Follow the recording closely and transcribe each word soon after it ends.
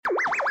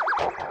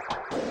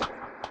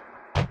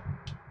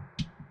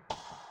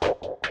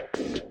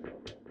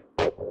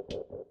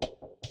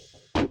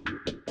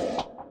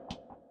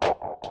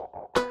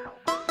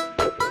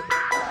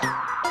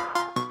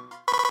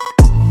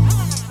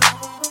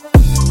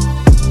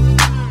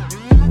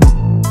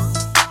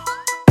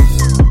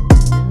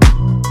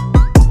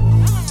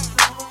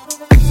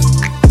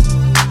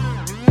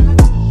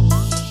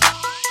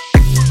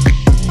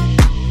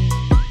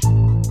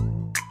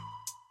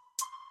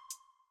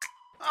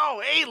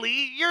Oh, hey,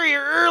 Lee, you're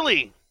here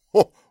early.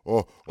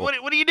 What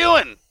are you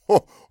doing?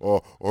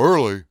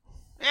 Early?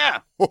 Yeah.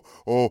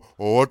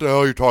 What the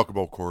hell are you talking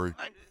about, Corey?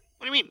 What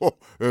do you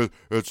mean?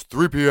 It's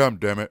 3 p.m.,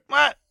 damn it.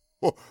 What?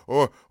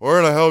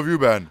 Where the hell have you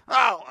been?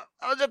 Oh,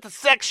 I was at the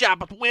sex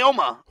shop with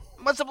Wilma.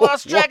 Must have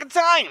lost track of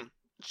time.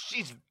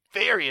 She's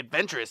very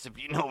adventurous, if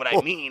you know what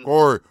I mean.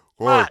 Corey.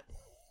 What?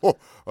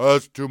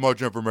 That's too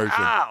much information.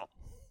 Ow.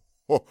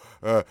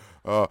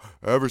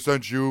 Ever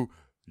since you've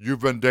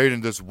been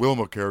dating this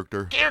Wilma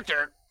character.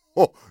 Character?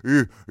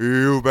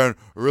 You've been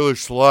really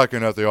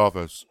slacking at the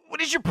office.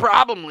 What is your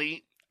problem,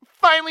 Lee?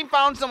 Finally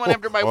found someone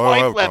after my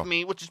wife left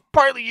me, which is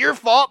partly your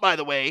fault, by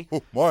the way.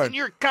 Mine? And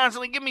you're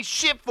constantly giving me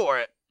shit for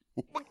it.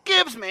 What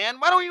gives, man?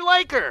 Why don't you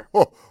like her?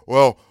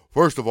 Well,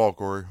 first of all,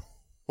 Corey,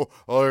 like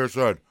I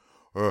said,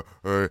 you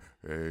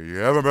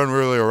haven't been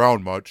really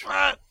around much.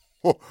 What?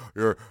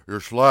 You're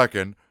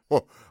slacking.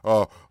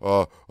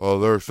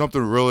 There's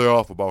something really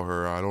off about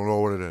her. I don't know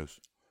what it is.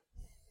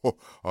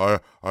 I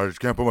just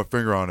can't put my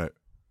finger on it.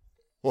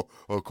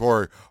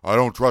 Corey, I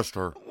don't trust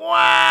her. What?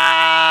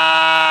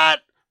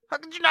 How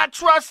could you not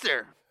trust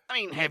her? I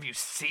mean, have you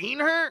seen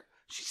her?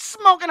 She's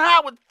smoking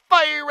hot with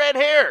fiery red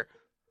hair.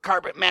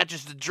 Carpet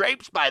matches the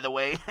drapes, by the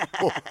way.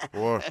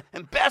 What?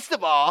 And best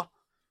of all,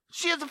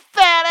 she has a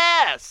fat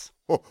ass.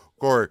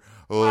 Corey,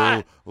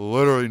 What?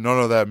 literally none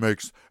of that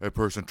makes a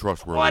person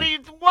trustworthy.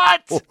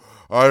 What?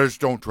 I just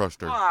don't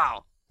trust her.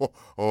 Wow.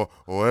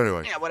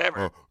 Anyway. Yeah,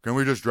 whatever. Can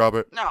we just drop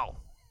it? No.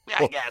 Yeah,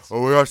 I guess.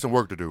 We got some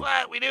work to do.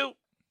 What? We do?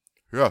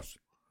 Yes.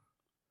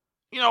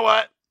 You know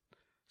what?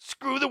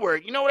 Screw the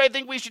work. You know what I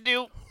think we should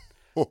do?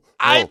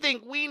 I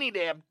think we need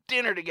to have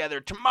dinner together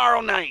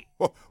tomorrow night.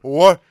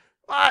 What?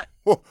 What?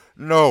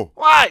 No.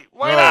 Why?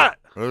 Why not?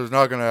 This is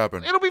not going to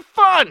happen. It'll be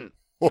fun.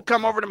 You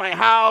come over to my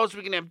house,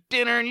 we can have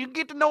dinner, and you can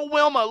get to know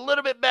Wilma a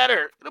little bit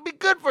better. It'll be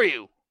good for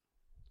you.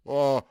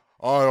 I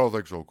don't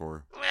think so,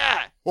 Corey.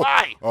 Yeah.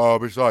 Why?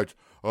 Besides,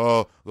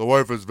 the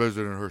wife is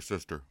visiting her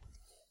sister.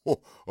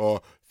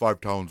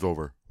 5 towns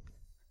over.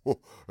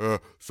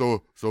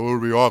 So it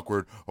would be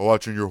awkward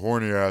watching your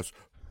horny ass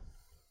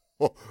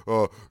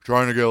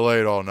trying to get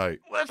laid all night.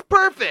 Well, that's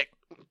perfect.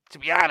 To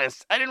be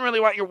honest, I didn't really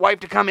want your wife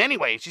to come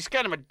anyway. She's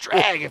kind of a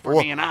drag, if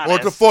we're being honest.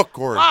 What the fuck,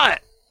 Corey?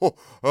 What?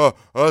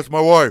 That's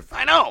my wife.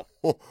 I know.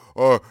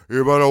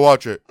 You better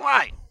watch it.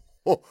 Why?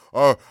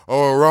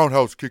 I'll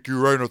roundhouse kick you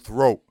right in the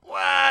throat.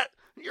 What?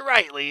 You're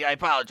right, Lee. I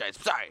apologize.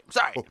 I'm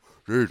sorry.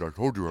 Jeez, I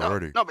told you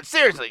already. No, but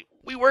seriously,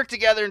 we work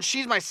together, and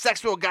she's my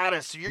sexual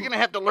goddess, so you're going to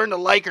have to learn to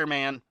like her,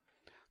 man.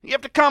 You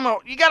have to come.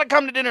 You got to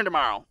come to dinner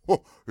tomorrow. You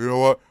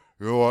know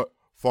what?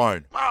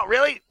 Fine. Oh,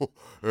 really?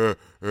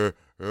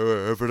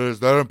 If it is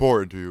that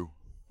important to you.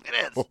 It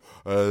is.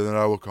 Then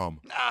I will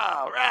come.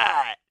 All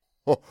right.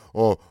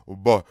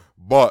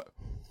 But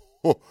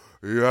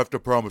you have to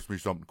promise me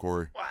something,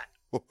 Corey.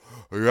 What?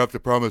 You have to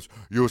promise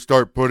you'll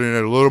start putting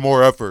in a little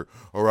more effort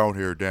around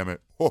here, damn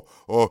it.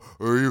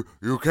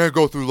 You can't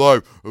go through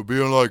life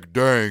being like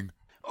dang.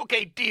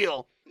 Okay,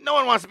 deal. No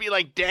one wants to be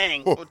like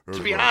dang.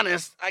 To be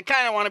honest, I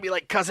kind of want to be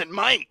like Cousin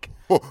Mike.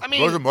 I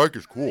mean, Cousin Mike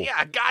is cool. Yeah,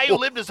 a guy who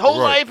lived his whole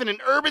life in an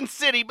urban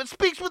city but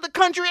speaks with a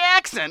country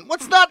accent.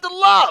 What's not to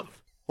love?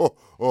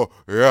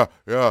 Yeah.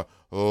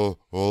 Well,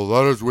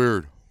 that is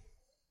weird.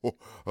 He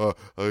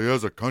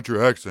has a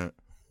country accent.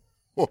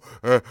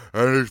 And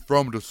he's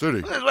from the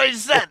city. That's what you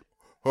said.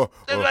 That's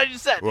what you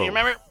said. Do you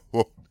remember?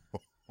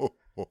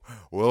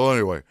 Well,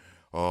 anyway,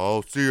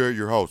 I'll see you at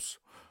your house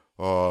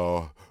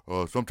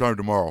sometime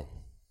tomorrow.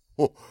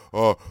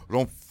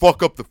 Don't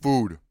fuck up the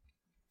food.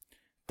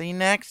 The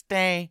next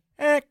day,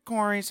 at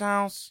Corey's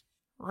house,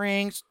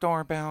 rings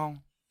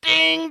doorbell.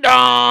 Ding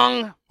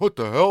dong! What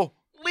the hell?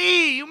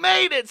 Lee, you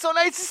made it! So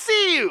nice to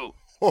see you!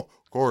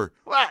 Corey.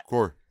 What?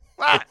 Corey.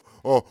 What?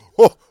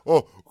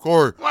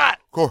 Corey. What?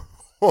 Corey.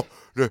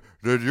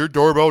 Did your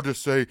doorbell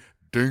just say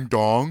ding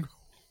dong?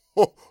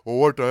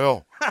 What the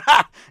hell?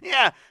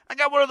 Yeah, I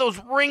got one of those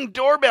Ring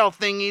doorbell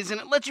thingies,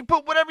 and it lets you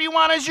put whatever you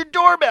want as your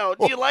doorbell.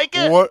 Do you like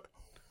it? What?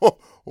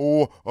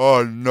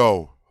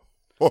 No.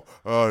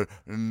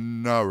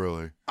 Not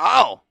really.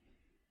 Oh.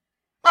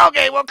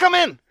 Okay, well, come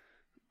in.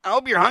 I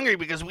hope you're hungry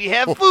because we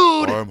have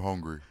food. I'm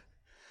hungry.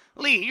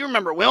 Lee, you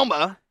remember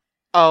Wilma.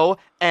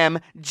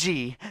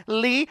 OMG.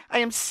 Lee, I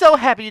am so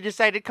happy you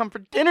decided to come for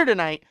dinner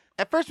tonight.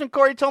 At first, when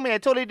Corey told me, I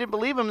totally didn't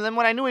believe him. And then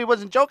when I knew he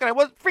wasn't joking, I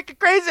wasn't freaking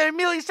crazy. I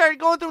immediately started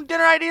going through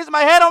dinner ideas in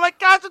my head. Oh my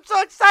gosh, I'm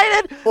so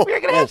excited.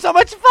 We're going to have so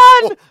much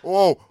fun.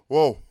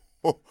 Whoa.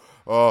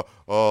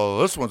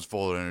 This one's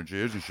full of energy,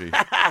 isn't she?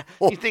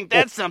 You think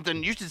that's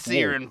something? You should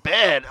see her in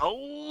bed.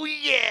 Oh,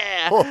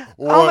 yeah. What?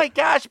 Oh, my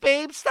gosh,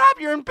 babe. Stop.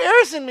 You're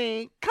embarrassing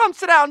me. Come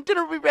sit down.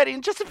 Dinner will be ready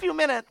in just a few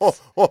minutes.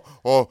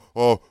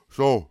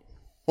 So,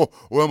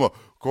 Wilma,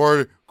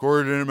 Corey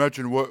didn't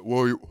mention what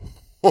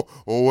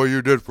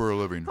you did for a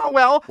living. Oh,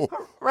 well,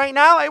 right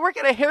now I work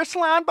at a hair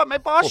salon, but my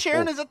boss,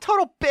 Sharon, is a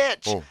total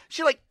bitch.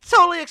 She,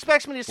 totally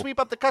expects me to sweep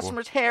up the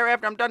customer's hair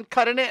after I'm done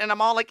cutting it, and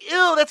I'm all like,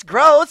 ew, that's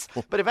gross.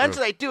 But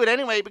eventually I do it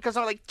anyway because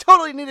I,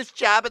 totally need this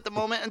job at the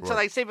moment until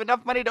I save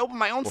enough money to open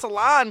my own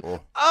salon.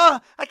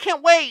 I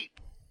can't wait.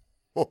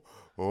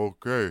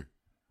 Okay.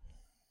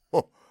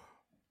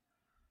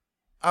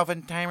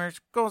 Oven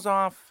timers goes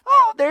off.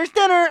 Oh, there's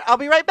dinner. I'll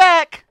be right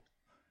back.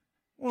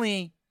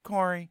 Lee,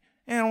 Corey,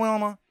 and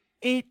Wilma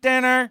eat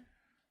dinner.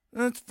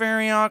 That's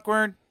very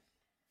awkward.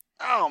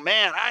 Oh,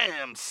 man, I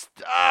am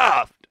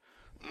stuffed.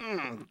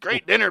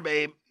 Great dinner,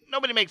 babe.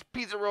 Nobody makes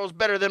pizza rolls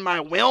better than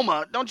my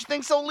Wilma. Don't you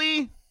think so,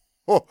 Lee?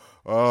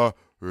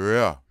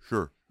 Yeah,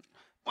 sure.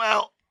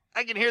 Well,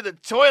 I can hear the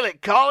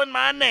toilet calling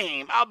my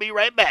name. I'll be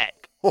right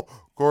back.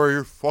 Corey,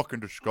 you're fucking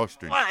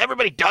disgusting. Well,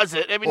 everybody does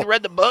it. Haven't you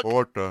read the book?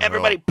 What the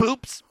Everybody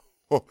poops.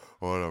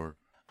 Whatever.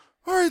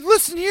 All right,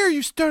 listen here,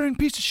 you stuttering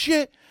piece of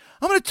shit.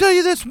 I'm going to tell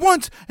you this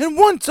once and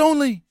once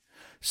only.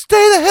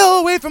 Stay the hell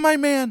away from my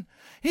man.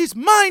 He's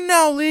mine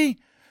now, Lee.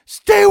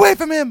 Stay away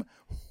from him.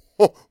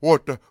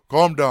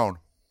 Calm down.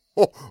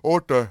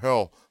 What the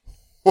hell?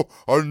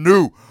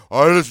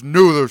 I just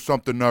knew there was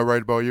something not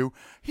right about you.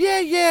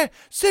 Yeah,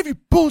 save your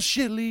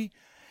bullshit, Lee.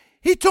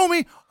 He told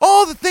me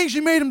all the things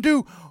you made him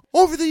do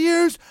over the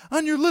years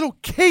on your little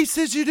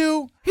cases you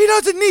do. He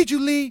doesn't need you,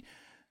 Lee.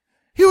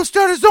 He will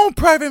start his own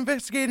private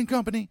investigating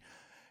company.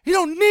 He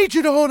don't need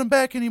you to hold him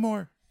back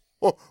anymore.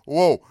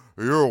 Whoa,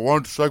 you're a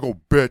one psycho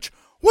bitch.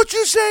 What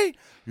you say?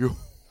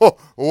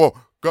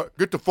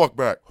 Get the fuck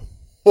back.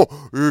 You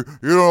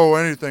don't know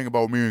anything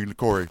about me and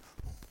Corey.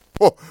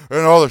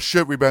 And all the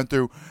shit we've been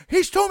through.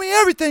 He's told me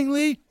everything,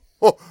 Lee.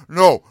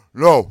 No.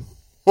 You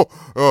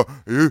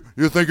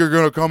think you're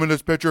gonna come in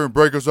this picture and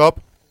break us up?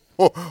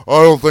 I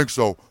don't think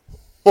so.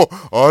 I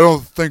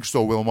don't think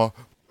so, Wilma.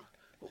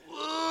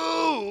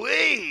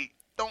 Ooh-wee.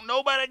 Don't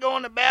nobody go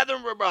in the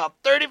bathroom for about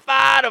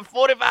 35 to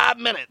 45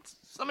 minutes.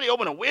 Somebody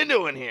open a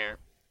window in here.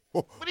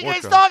 What are you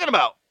guys talking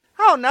about?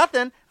 Oh,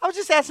 nothing. I was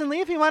just asking Lee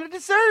if he wanted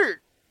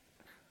dessert.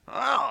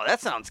 Oh, that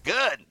sounds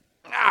good.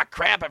 Ah,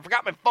 crap. I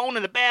forgot my phone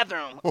in the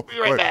bathroom. I'll be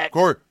right back.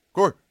 Corey.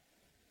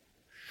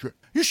 Shit.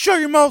 You shut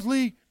your mouth,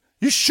 Lee.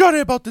 You shut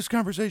it about this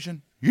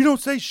conversation. You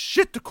don't say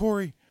shit to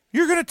Corey.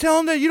 You're going to tell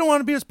him that you don't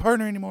want to be his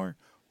partner anymore.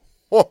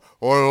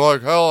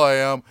 Like hell I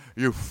am,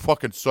 you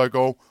fucking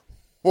psycho.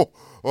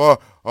 I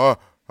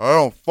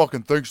don't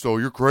fucking think so.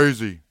 You're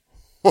crazy.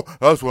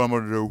 That's what I'm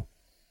going to do.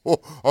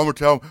 I'm going to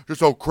tell him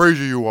just how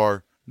crazy you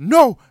are.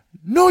 No,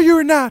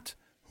 you're not.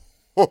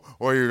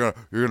 You're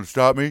gonna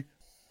stop me?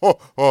 Yeah,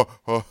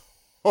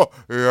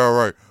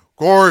 right.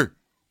 Corey!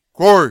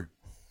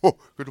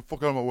 Get the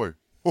fuck out of my way.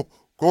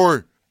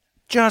 Corey!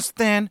 Just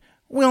then,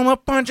 Wilma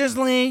punches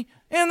Lee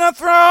in the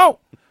throat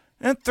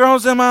and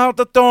throws him out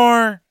the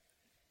door.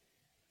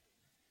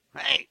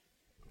 Hey,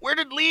 where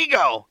did Lee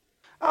go?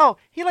 Oh,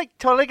 he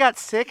totally got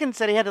sick and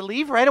said he had to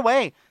leave right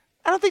away.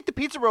 I don't think the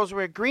pizza rolls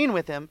were agreeing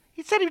with him.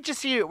 He said he would just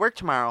see you at work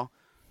tomorrow.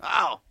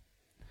 Oh.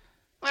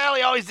 Well,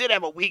 he always did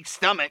have a weak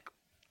stomach.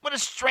 What a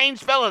strange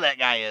fella that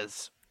guy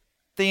is.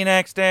 The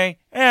next day,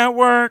 at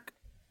work.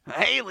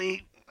 Hey,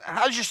 Lee,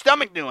 how's your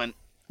stomach doing?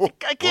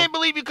 I can't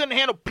believe you couldn't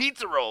handle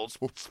pizza rolls.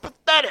 It's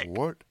pathetic.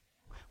 What?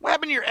 What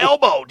happened to your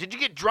elbow? Did you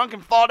get drunk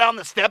and fall down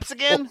the steps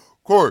again?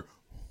 Corey!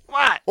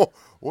 What?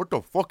 What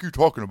the fuck are you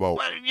talking about?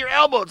 What, your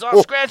elbow, it's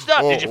all scratched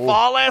up. Did you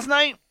fall last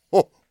night?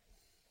 What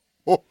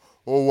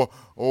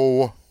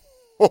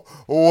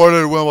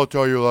did Wilma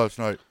tell you last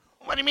night?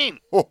 What do you mean?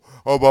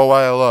 About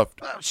why I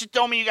left. She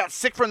told me you got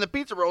sick from the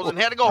pizza rolls and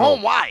had to go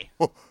home. Why?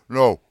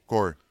 No,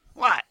 Corey.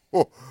 What?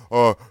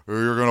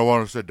 You're gonna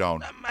want to sit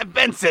down. I've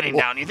been sitting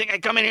down. You think I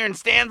come in here and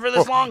stand for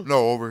this long?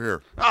 No, over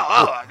here.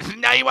 Oh,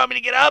 now you want me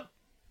to get up?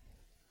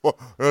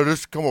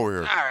 Just come over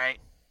here. All right.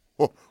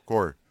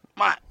 Corey.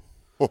 What?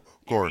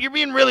 Corey. You're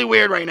being really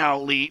weird right now,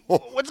 Lee.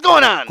 What's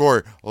going on?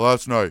 Corey,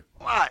 last night.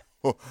 What?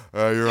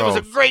 Your It was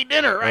a great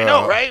dinner. I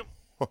know, right?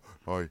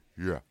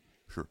 Yeah,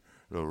 sure.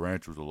 The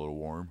ranch was a little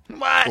warm.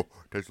 What?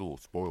 Tastes a little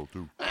spoiled,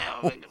 too.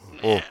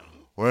 Yeah.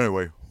 Well,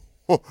 anyway.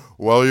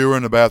 While you were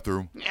in the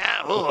bathroom.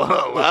 Yeah,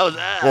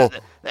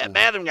 that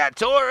bathroom got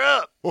tore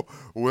up.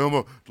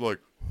 Wilma, it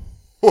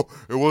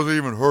wasn't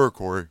even her,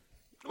 Corey.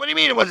 What do you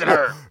mean it wasn't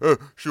her?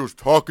 She was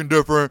talking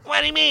different.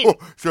 What do you mean?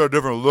 She had a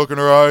different look in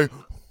her eye.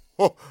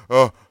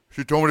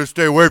 She told me to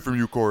stay away from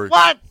you, Corey.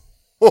 What?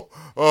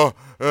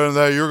 And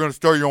that you're going to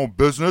start your own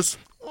business.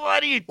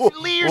 What are you,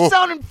 Lee? You're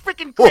sounding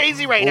freaking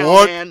crazy right now,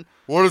 what? man.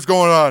 What is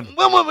going on?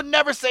 Wilma would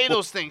never say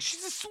those things.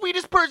 She's the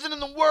sweetest person in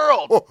the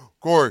world.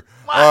 Corey,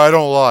 What? I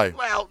don't lie.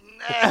 Well,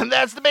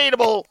 that's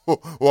debatable.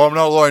 Well, I'm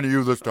not lying to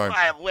you this time.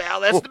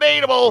 Well, that's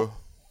debatable.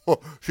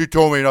 She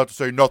told me not to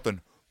say nothing.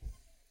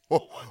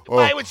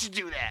 Why would she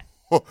do that?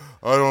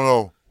 I don't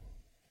know.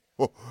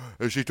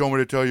 And she told me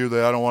to tell you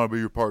that I don't want to be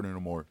your partner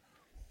anymore.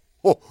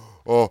 Oh,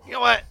 You know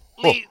what,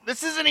 Lee?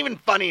 This isn't even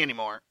funny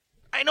anymore.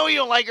 I know you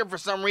don't like her for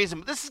some reason,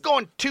 but this is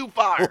going too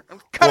far.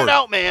 Cut it Corey.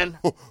 out, man.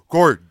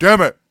 Corey,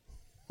 damn it.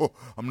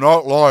 I'm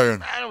not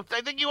lying. I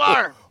think you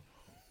are.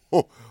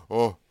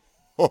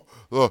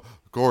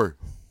 Corey.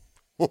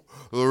 The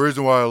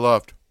reason why I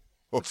left.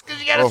 It's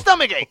because you got a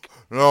stomach ache.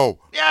 No.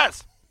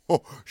 Yes.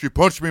 She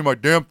punched me in my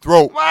damn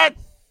throat. What?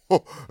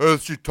 And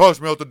she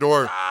tossed me out the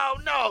door. Oh,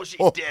 no, she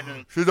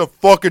didn't. She's a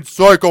fucking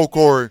psycho,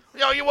 Corey.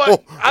 Yo, you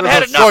what? I've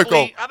had she's a enough, psycho.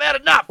 Lee. I've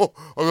had enough.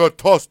 I got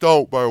tossed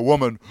out by a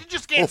woman. You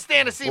just can't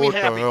stand to see me What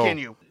the happy, hell? can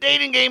you?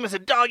 Dating game is a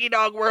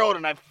dog-eat-dog world,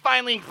 and I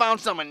finally found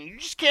someone. You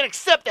just can't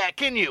accept that,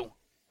 can you?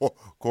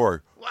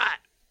 Corey, What?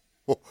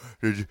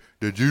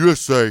 did you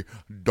just say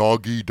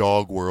doggy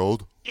dog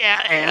world?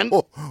 Yeah, and?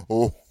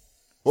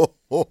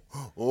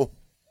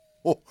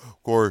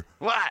 Corey.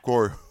 What?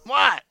 Corey.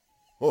 What?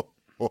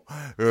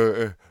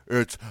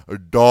 It's a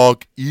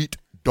dog eat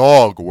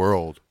dog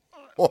world.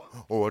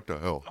 What the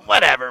hell?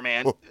 Whatever,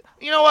 man.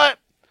 You know what?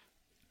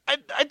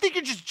 I think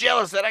you're just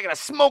jealous that I got a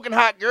smoking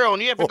hot girl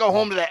and you have to go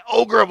home to that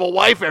ogre of a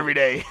wife every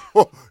day.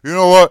 You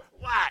know what?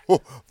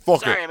 What?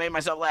 Fuck Sorry, it. I made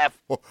myself laugh.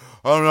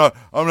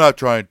 I'm not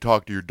trying to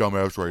talk to your dumb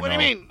ass right What now.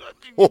 do you mean?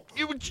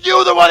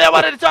 You're the one that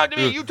wanted to talk to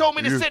me. You told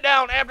me to sit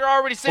down after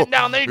already sitting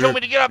down. Then you told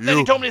me to get up. Then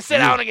you told me to sit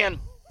down again.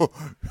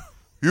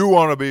 You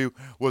want to be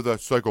with that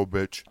psycho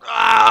bitch?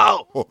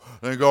 Oh!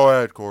 Then go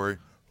ahead, Corey.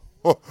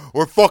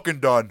 We're fucking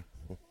done.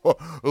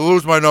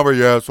 Lose my number,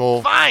 you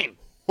asshole. Fine.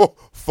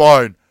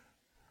 Fine.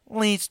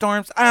 Lee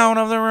storms out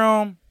of the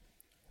room.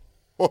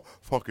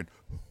 Fucking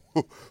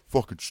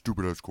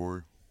stupid ass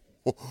Corey.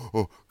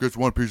 Gets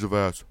one piece of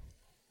ass.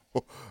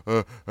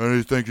 And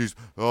he thinks he's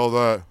all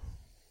that.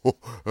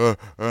 And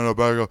a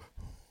bag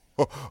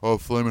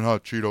of flaming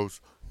hot Cheetos.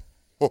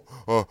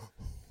 You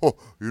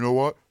know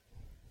what?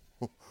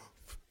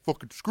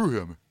 Fucking screw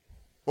him.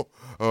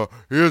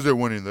 He isn't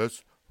winning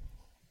this.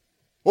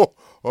 I'm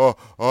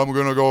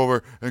gonna go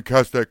over and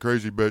catch that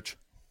crazy bitch.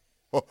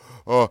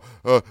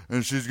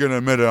 And she's gonna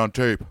admit it on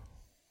tape.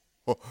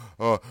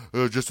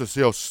 Just to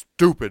see how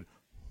stupid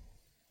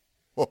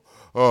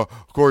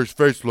Corey's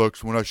face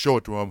looks when I show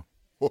it to him.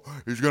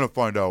 He's gonna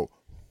find out.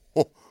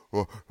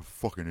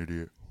 Fucking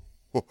idiot.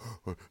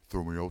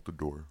 Throw me out the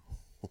door.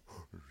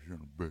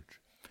 Bitch.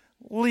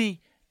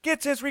 Lee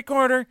gets his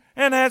recorder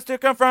and has to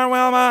confront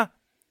Wilma.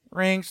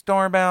 Rings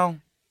doorbell.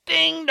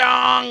 Ding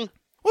dong.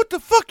 What the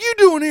fuck you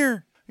doing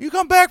here? You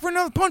come back for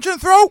another punch in the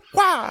throat?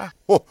 Why?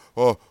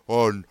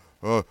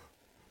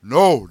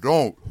 No,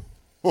 don't.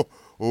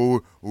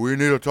 We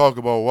need to talk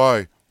about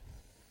why.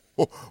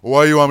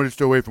 Why you want me to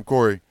stay away from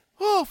Corey?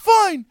 Oh,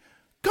 fine.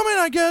 Come in,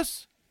 I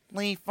guess.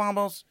 Lee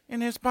fumbles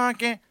in his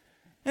pocket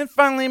and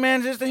finally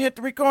manages to hit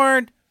the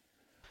record.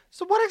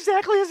 So what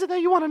exactly is it that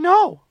you want to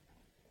know?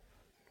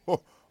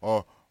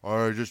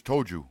 I just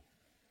told you.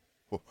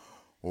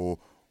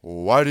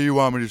 Why do you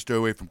want me to stay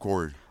away from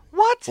Corey?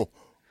 What?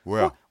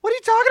 Well, What are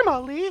you talking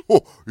about, Lee?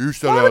 you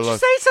said Why that would you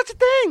last. say such a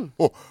thing?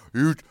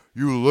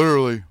 You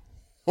literally.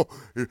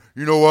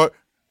 You know what?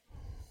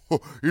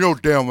 You know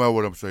damn well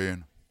what I'm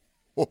saying.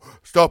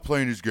 Stop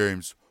playing these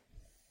games.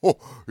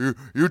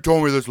 You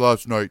told me this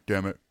last night,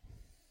 damn it.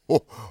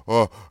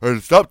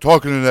 And stop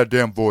talking in that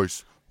damn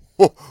voice.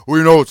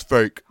 We know it's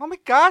fake. Oh my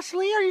gosh,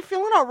 Lee, are you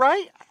feeling all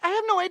right? I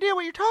have no idea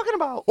what you're talking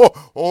about.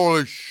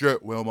 Holy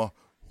shit, Wilma.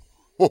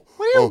 What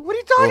are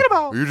you talking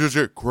about? You just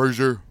get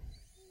crazier.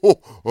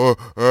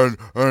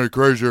 And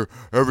crazier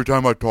every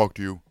time I talk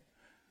to you.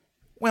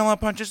 Wilma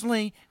punches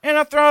Lee in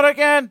the throat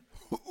again.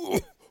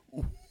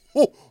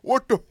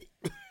 What the?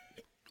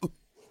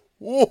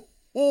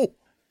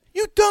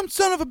 You dumb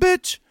son of a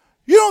bitch.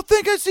 You don't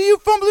think I see you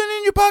fumbling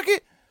in your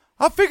pocket?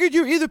 I figured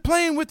you're either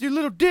playing with your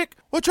little dick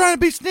or trying to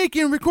be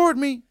sneaky and record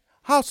me.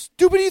 How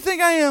stupid do you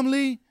think I am,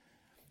 Lee?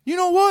 You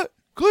know what?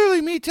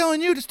 Clearly me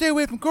telling you to stay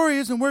away from Corey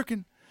isn't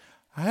working.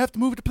 I have to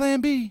move to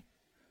plan B.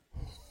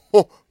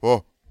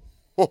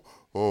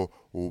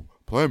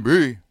 Plan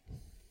B?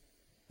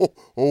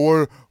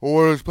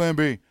 What is plan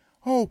B?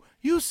 Oh,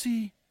 you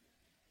see.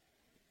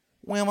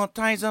 Wilma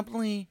ties up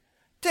Lee,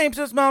 tapes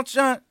his mouth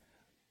shut.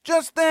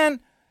 Just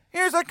then,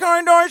 here's a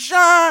car door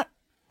shot.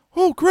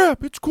 Oh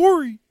crap, it's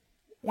Corey.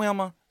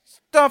 Wilma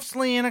stuffs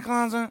Lee in a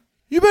closet.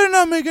 You better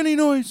not make any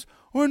noise,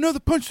 or another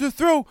punch to the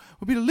throat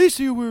will be the least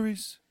of your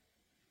worries.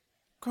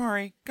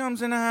 Corey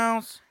comes in the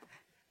house.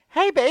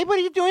 Hey, babe, what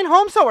are you doing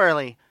home so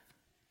early?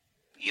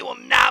 You will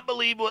not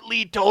believe what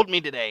Lee told me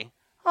today.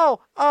 Oh,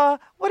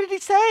 what did he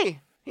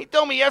say? He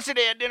told me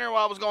yesterday at dinner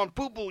while I was going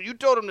poo-poo, you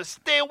told him to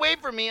stay away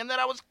from me and that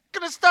I was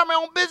going to start my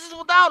own business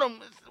without him.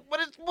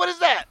 What is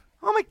that?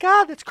 Oh my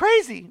God, that's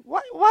crazy.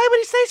 Why would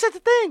he say such a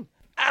thing?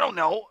 I don't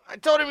know. I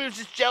told him he was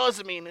just jealous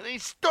of me, and he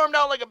stormed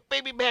out like a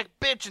baby-back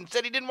bitch and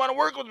said he didn't want to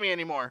work with me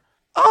anymore.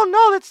 Oh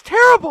no, that's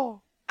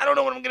terrible. I don't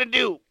know what I'm going to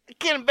do. I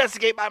can't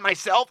investigate by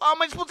myself. How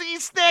am I supposed to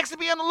eat snacks and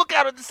be on the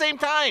lookout at the same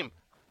time?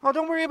 Oh,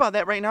 don't worry about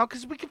that right now,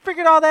 because we can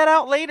figure all that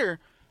out later.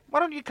 Why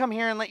don't you come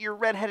here and let your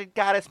red-headed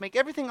goddess make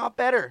everything all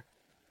better?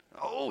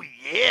 Oh,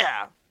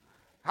 yeah.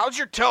 How's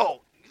your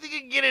toe? You think you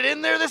can get it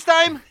in there this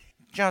time?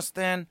 Just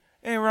then,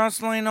 a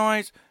rustling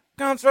noise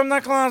comes from the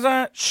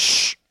closet.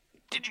 Shh!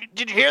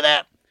 Did you hear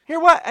that? Hear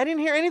what? I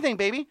didn't hear anything,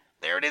 baby.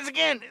 There it is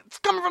again. It's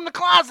coming from the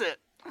closet.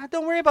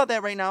 Don't worry about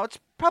that right now. It's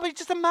probably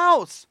just a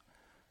mouse.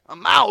 A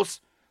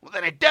mouse? Well,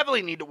 then I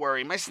definitely need to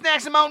worry. My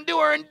snacks and Mountain Dew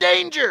are in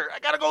danger. I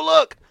gotta go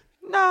look.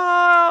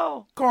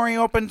 No! Corey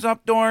opens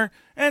up door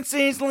and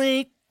sees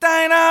Lee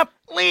tied up.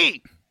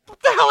 Lee,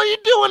 what the hell are you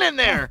doing in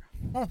there?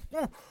 I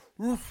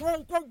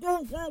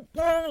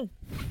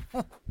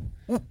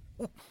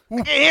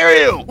can hear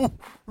you.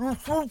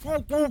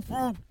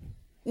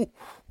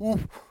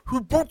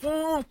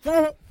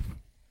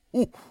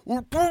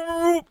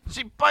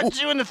 She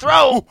punched you in the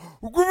throat.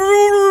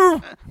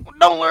 Well,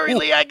 don't worry,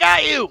 Lee. I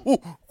got you.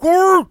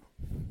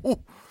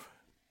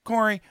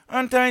 Corey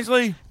unties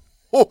Lee.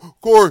 Oh,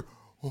 Corey.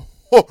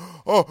 What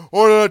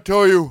did I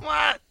tell you?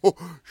 What?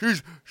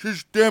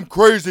 She's damn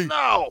crazy.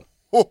 No.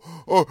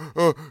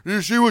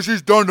 You see what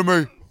she's done to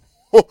me?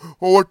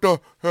 What the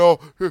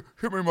hell?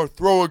 Hit me in my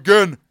throat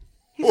again.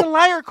 He's a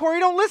liar, Corey.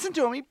 Don't listen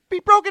to him. He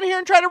broke in here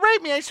and tried to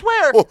rape me, I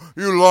swear.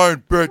 You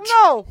lying bitch.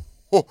 No.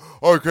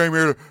 I came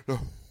here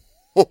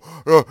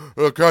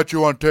to catch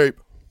you on tape.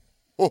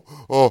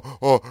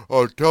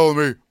 Telling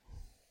me.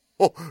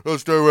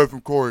 Let's stay away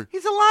from Corey.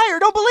 He's a liar.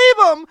 Don't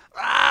believe him.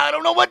 I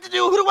don't know what to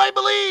do. Who do I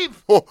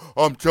believe?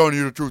 I'm telling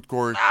you the truth,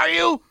 Corey. Are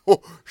you?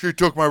 She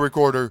took my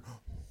recorder.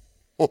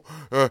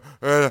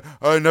 And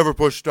I never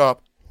pushed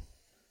stop.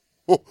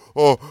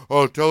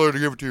 I'll tell her to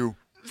give it to you.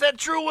 Is that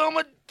true,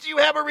 Wilma? Do you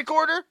have a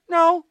recorder?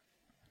 No.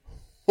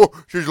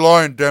 She's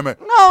lying, damn it.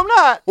 No, I'm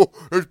not.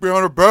 It's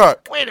behind her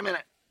back. Wait a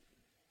minute.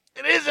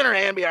 It is in her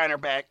hand behind her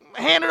back.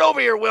 Hand it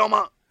over here,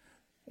 Wilma.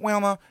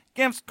 Wilma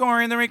gives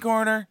Corey the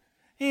recorder.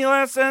 He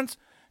listens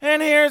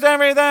and hears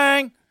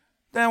everything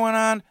that went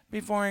on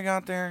before he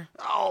got there.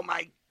 Oh,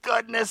 my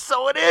goodness.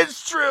 So it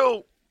is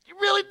true. You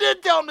really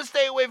did tell him to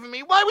stay away from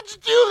me. Why would you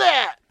do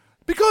that?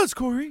 Because,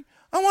 Corey,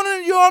 I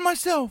wanted you all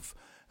myself.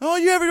 All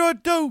you ever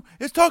do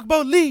is talk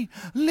about Lee.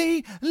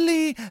 Lee.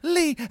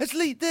 It's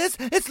Lee this,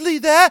 it's Lee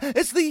that,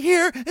 it's Lee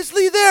here, it's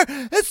Lee there.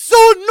 It's so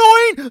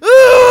annoying.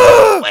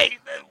 Ugh! Wait,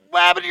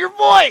 what happened to your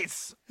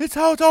voice? It's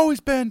how it's always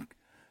been.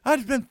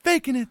 I've been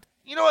faking it.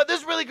 You know what?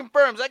 This really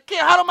confirms. I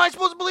can't. How am I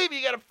supposed to believe you?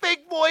 You got a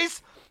fake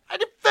voice. I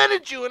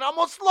defended you and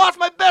almost lost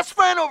my best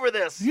friend over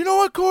this. You know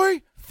what,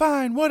 Corey?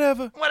 Fine,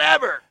 whatever.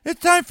 Whatever. It's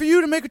time for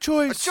you to make a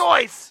choice. A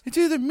choice. It's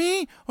either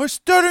me or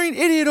stuttering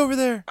idiot over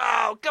there.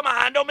 Oh, come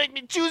on. Don't make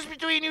me choose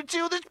between you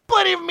two. There's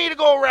plenty of me to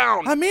go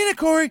around. I mean it,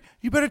 Corey.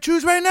 You better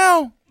choose right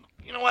now.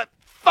 You know what?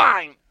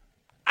 Fine.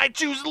 I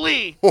choose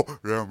Lee.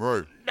 Damn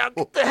right. Now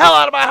get the hell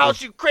out of my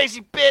house, you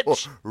crazy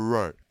bitch.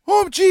 Right.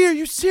 OMG, are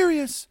you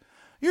serious?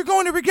 You're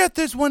going to regret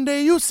this one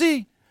day, you'll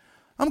see.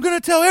 I'm going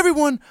to tell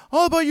everyone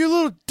all about your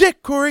little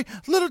dick, Corey.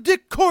 Little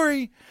dick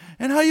Corey.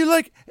 And how you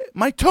like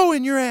my toe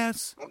in your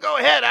ass. Well, go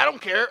ahead. I don't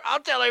care.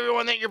 I'll tell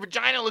everyone that your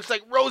vagina looks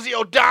like Rosie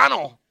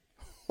O'Donnell.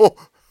 Hell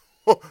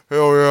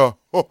yeah.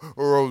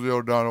 Rosie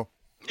O'Donnell.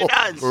 It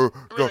does. It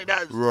really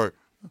does. Right.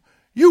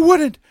 You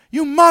wouldn't,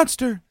 you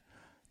monster.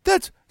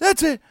 That's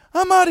it.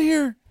 I'm out of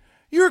here.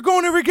 You're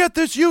going to regret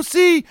this. You'll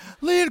see.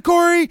 Lee and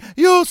Corey,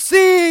 you'll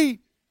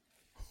see.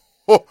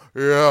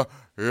 Yeah.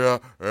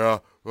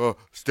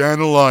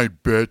 Stand in line,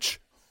 bitch.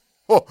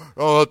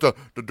 I'll let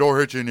the door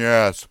hit you in the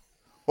ass.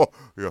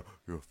 Yeah,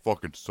 you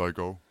fucking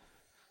psycho.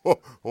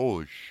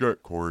 Holy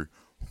shit, Corey.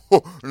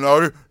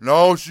 Now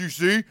you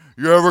see?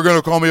 You ever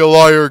gonna call me a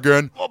liar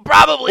again? Well,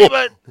 probably,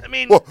 but, I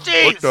mean,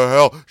 jeez. What the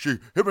hell? She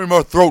hit me in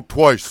my throat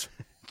twice.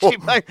 You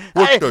the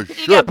got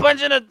shit?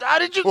 punched in a... How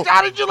did you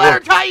let her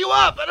tie you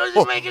up? That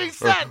doesn't make any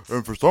sense.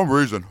 And for some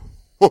reason,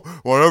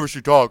 whenever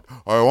she talked,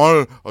 I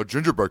wanted a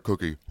gingerbread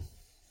cookie.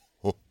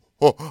 I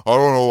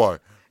don't know why.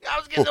 I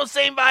was getting those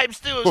same vibes,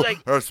 too. It was like...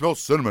 And it smells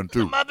cinnamon, The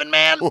too. Muffin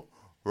Man?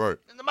 Right.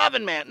 The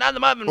Muffin Man. Not the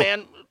Muffin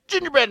Man.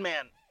 Gingerbread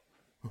Man.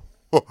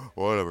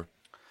 Whatever.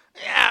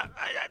 Yeah,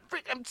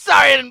 I'm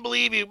sorry I didn't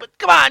believe you, but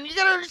come on, you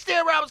gotta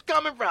understand where I was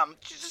coming from.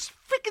 She's just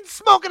freaking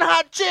smoking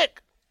hot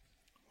chick.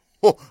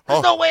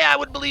 There's no way I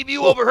would believe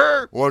you over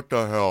her. What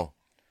the hell?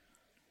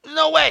 There's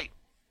no way.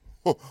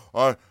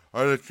 I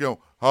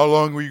how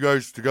long were you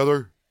guys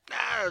together?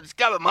 It's a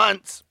couple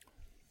months.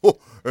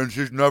 And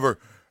she's never,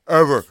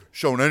 ever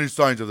shown any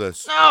signs of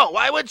this. No,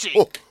 why would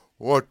she?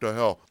 What the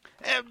hell?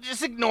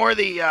 Just ignore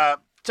the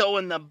toe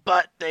in the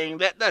butt thing.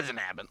 That doesn't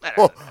happen. That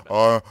doesn't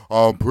happen.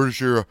 I'm pretty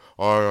sure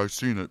I've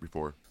seen it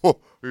before.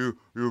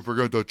 You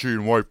forget the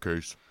cheating wife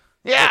case.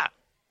 Yeah.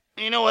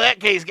 You know what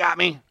that case got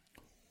me?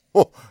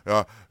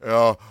 Yeah.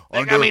 That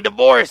got me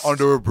divorced.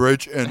 Under a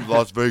bridge in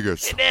Las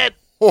Vegas. It did.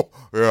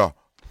 Yeah.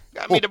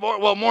 Got me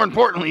divorced. Well, more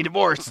importantly,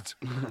 divorced.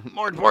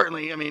 More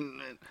importantly, I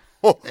mean,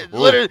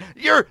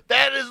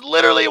 that is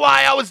literally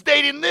why I was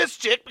dating this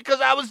chick, because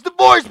I was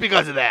divorced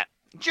because of that.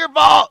 It's your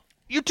fault.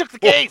 You took the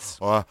case.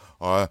 I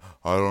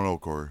don't know,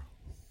 Corey.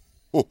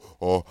 I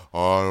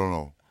don't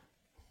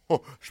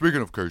know.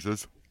 Speaking of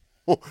cases,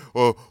 we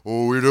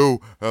do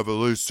have at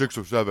least 6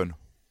 or 7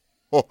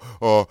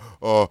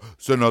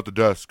 sitting at the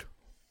desk.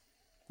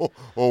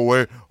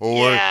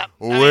 Yeah,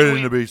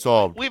 waiting to be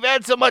solved. We've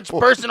had so much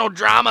personal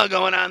drama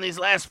going on these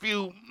last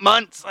few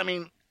months. I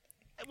mean,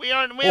 we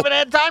haven't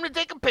had time to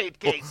take a paint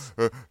case.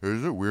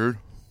 Is it weird?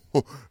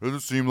 Does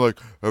it seem like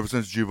ever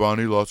since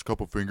Giovanni lost a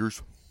couple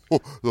fingers,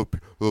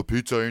 the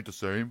pizza ain't the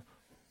same?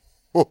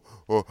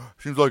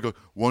 Seems like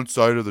one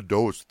side of the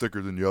dough is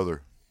thicker than the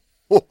other.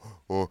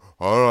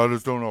 I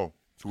just don't know.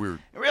 It's weird.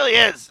 It really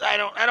is. I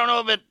don't know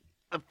if it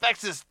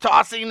affects his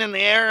tossing in the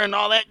air and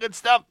all that good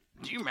stuff.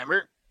 Do you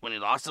remember when he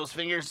lost those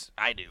fingers?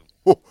 I do.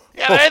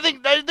 Yeah, but I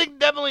think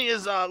definitely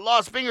his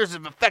lost fingers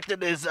have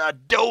affected his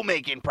dough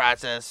making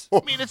process.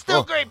 I mean, it's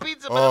still great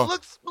pizza, but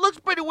it looks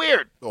pretty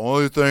weird. The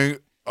only thing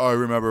I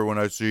remember when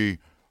I see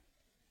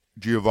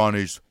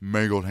Giovanni's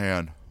mangled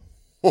hand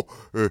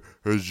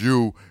is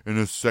you in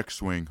a sex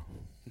swing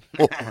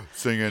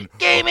singing.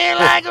 Came in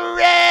like a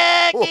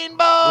wrecking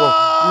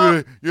ball.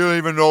 You don't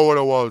even know what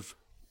it was.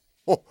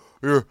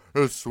 You're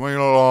just swinging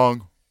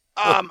along.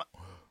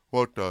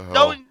 What the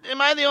hell?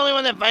 Am I the only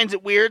one that finds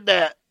it weird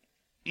that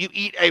you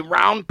eat a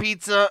round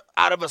pizza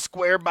out of a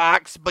square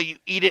box, but you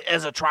eat it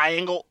as a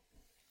triangle?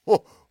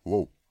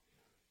 Whoa.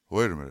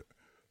 Wait a minute.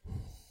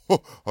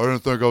 I didn't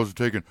think I was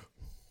taking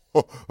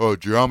a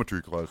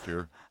geometry class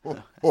here.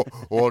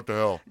 What the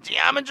hell?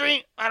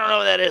 Geometry? I don't know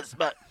what that is,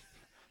 but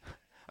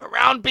a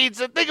round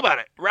pizza, think about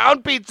it.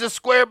 Round pizza,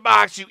 square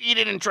box, you eat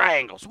it in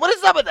triangles. What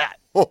is up with that?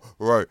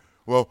 Right.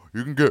 Well,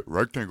 you can get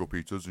rectangle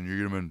pizzas and you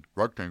eat them in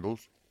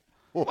rectangles.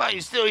 Well,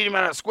 you still eat them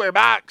out of a square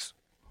box.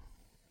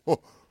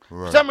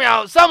 Right.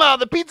 Somehow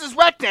the pizza's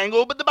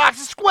rectangle, but the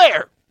box is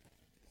square.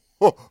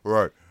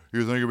 Right.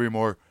 You think it'd be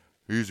more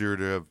easier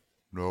to have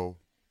no?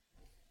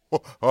 I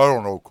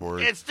don't know,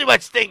 Corey. It's too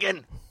much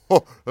thinking.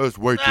 That's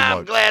way too I'm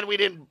much. glad we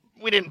didn't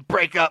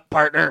break up,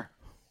 partner.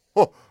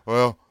 Well,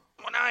 Well,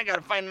 now I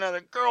gotta find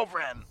another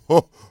girlfriend.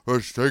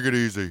 let's take it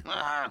easy.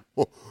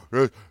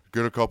 Just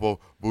get a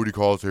couple booty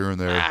calls here and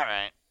there. All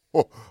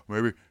right.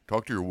 Maybe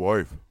talk to your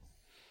wife.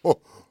 You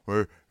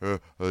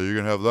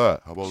can have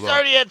that. How about She's that?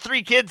 already had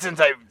 3 kids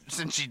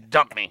since she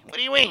dumped me. What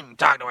do you mean?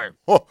 Talk to her.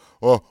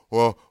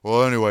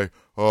 Well. Anyway,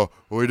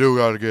 we do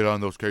got to get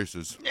on those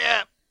cases.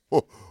 Yeah.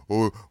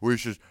 We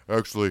should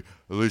actually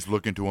at least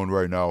look into one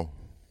right now.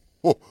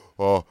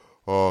 Yeah.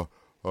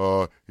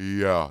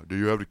 Do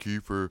you have the key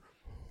for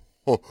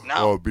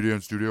No.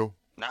 BDN Studio?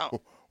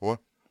 No. What?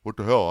 What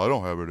the hell? I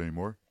don't have it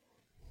anymore.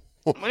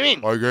 What do you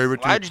mean? I gave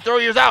it to. Why'd you throw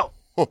yours out?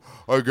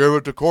 I gave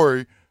it to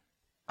Corey.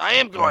 I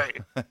am Corey.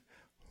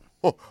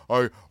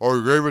 I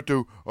gave it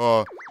to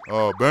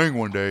Bang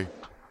one day.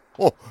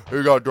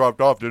 He got dropped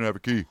off. Didn't have a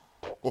key.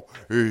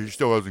 He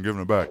still hasn't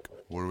given it back.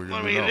 What are we What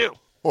gonna are we do gonna now?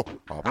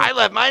 do? I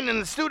left mine in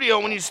the studio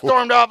when you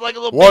stormed off like a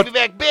little What? baby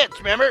back bitch,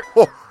 remember?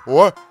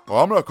 What?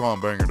 I'm not calling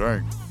Bang a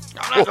Dang.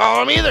 I'm not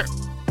calling them either.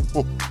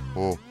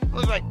 Oh.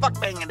 Looks like fuck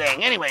bang and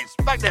dang. Anyways,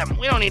 fuck them.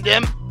 We don't need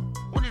them.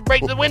 We'll just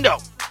break the window.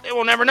 They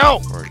will never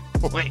know. Right.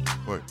 Wait,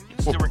 Wait.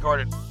 it's still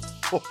recorded.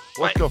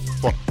 What the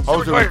fuck? Still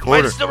How's it recorded. Why is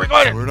recorded? it still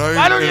recorded? We're not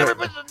Why even don't you in ever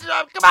put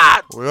the come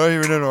on? We're not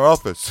even in our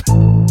office.